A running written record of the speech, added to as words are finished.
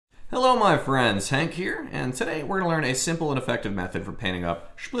Hello my friends, Hank here, and today we're going to learn a simple and effective method for painting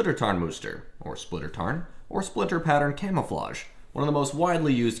up Splittertarnmuster, or Splittertarn, or splinter pattern camouflage, one of the most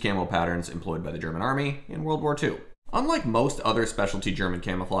widely used camo patterns employed by the German army in World War II. Unlike most other specialty German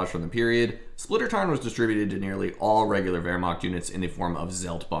camouflage from the period, Splittertarn was distributed to nearly all regular Wehrmacht units in the form of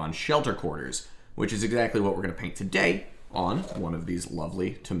Zeltbahn shelter quarters, which is exactly what we're going to paint today on one of these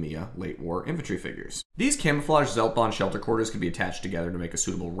lovely Tamiya late war infantry figures. These camouflage Zeltbahn shelter quarters can be attached together to make a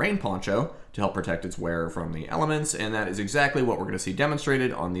suitable rain poncho to help protect its wearer from the elements, and that is exactly what we're going to see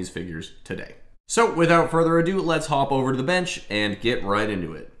demonstrated on these figures today. So without further ado, let's hop over to the bench and get right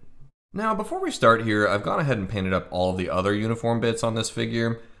into it. Now before we start here, I've gone ahead and painted up all of the other uniform bits on this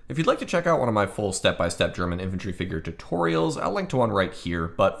figure. If you'd like to check out one of my full step-by-step German infantry figure tutorials, I'll link to one right here,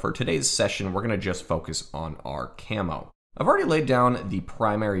 but for today's session, we're going to just focus on our camo. I've already laid down the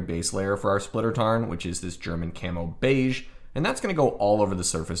primary base layer for our Splittertarn, which is this German camo beige, and that's going to go all over the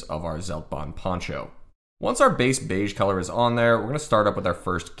surface of our Zeltbahn poncho. Once our base beige color is on there, we're going to start up with our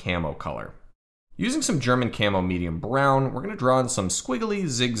first camo color. Using some German camo medium brown, we're going to draw in some squiggly,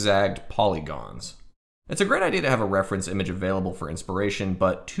 zigzagged polygons. It's a great idea to have a reference image available for inspiration,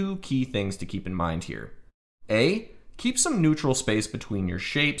 but two key things to keep in mind here. A, keep some neutral space between your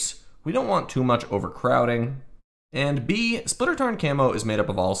shapes. We don't want too much overcrowding. And B, Splittertarn camo is made up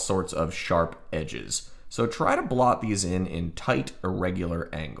of all sorts of sharp edges, so try to blot these in tight, irregular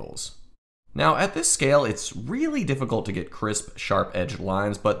angles. Now at this scale, it's really difficult to get crisp, sharp-edged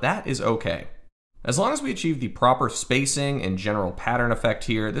lines, but that is okay. As long as we achieve the proper spacing and general pattern effect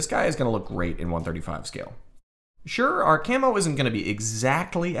here, this guy is going to look great in 1/35 scale. Sure, our camo isn't going to be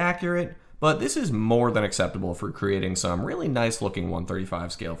exactly accurate, but this is more than acceptable for creating some really nice looking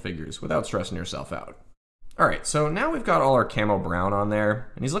 1/35 scale figures without stressing yourself out. Alright, so now we've got all our camo brown on there,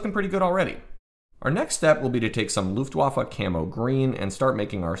 and he's looking pretty good already. Our next step will be to take some Luftwaffe camo green and start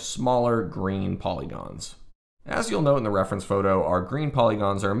making our smaller green polygons. As you'll note in the reference photo, our green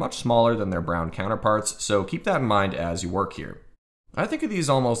polygons are much smaller than their brown counterparts, so keep that in mind as you work here. I think of these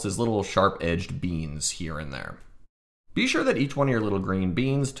almost as little sharp-edged beans here and there. Be sure that each one of your little green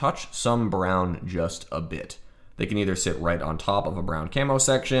beans touch some brown just a bit. They can either sit right on top of a brown camo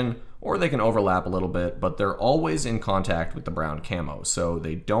section, or they can overlap a little bit, but they're always in contact with the brown camo, so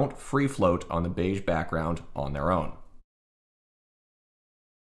they don't free float on the beige background on their own.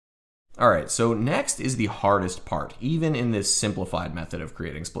 Alright, so next is the hardest part, even in this simplified method of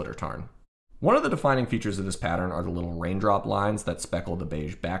creating Splittertarn. One of the defining features of this pattern are the little raindrop lines that speckle the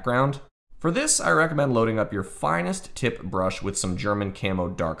beige background. For this, I recommend loading up your finest tip brush with some German camo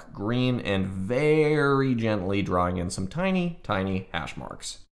dark green and very gently drawing in some tiny, tiny hash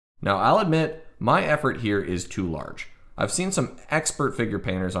marks. Now, I'll admit, my effort here is too large. I've seen some expert figure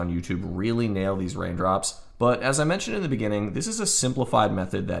painters on YouTube really nail these raindrops, but as I mentioned in the beginning, this is a simplified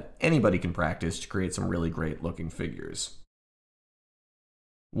method that anybody can practice to create some really great looking figures.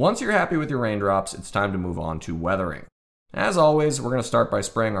 Once you're happy with your raindrops, it's time to move on to weathering. As always, we're going to start by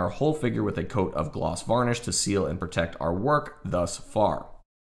spraying our whole figure with a coat of gloss varnish to seal and protect our work thus far.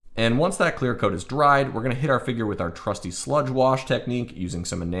 And once that clear coat is dried, we're going to hit our figure with our trusty sludge wash technique using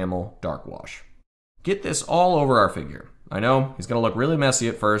some enamel dark wash. Get this all over our figure. I know, he's going to look really messy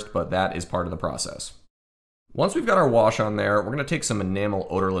at first, but that is part of the process. Once we've got our wash on there, we're going to take some enamel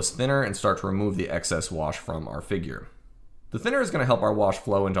odorless thinner and start to remove the excess wash from our figure. The thinner is going to help our wash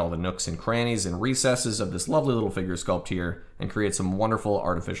flow into all the nooks and crannies and recesses of this lovely little figure sculpt here and create some wonderful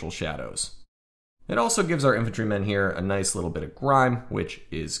artificial shadows. It also gives our infantrymen here a nice little bit of grime, which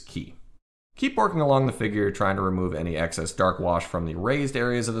is key. Keep working along the figure, trying to remove any excess dark wash from the raised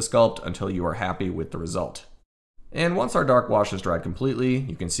areas of the sculpt until you are happy with the result. And once our dark wash is dried completely,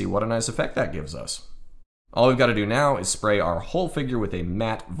 you can see what a nice effect that gives us. All we've got to do now is spray our whole figure with a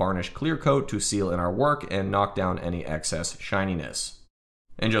matte varnish clear coat to seal in our work and knock down any excess shininess.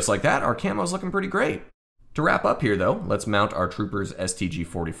 And just like that, our camo's looking pretty great. To wrap up here though, let's mount our Trooper's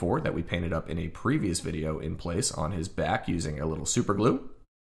STG-44 that we painted up in a previous video in place on his back using a little super glue.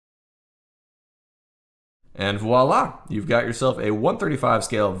 And voila! You've got yourself a 1/35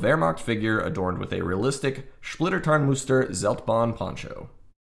 scale Wehrmacht figure adorned with a realistic Splittertarnmuster Zeltbahn poncho.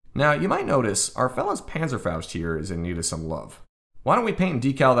 Now, you might notice our fella's Panzerfaust here is in need of some love. Why don't we paint and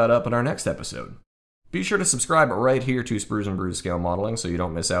decal that up in our next episode? Be sure to subscribe right here to Sprues and Brews Scale Modeling so you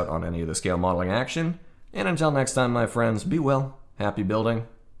don't miss out on any of the scale modeling action. And until next time, my friends, be well, happy building,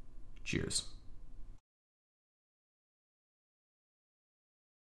 cheers.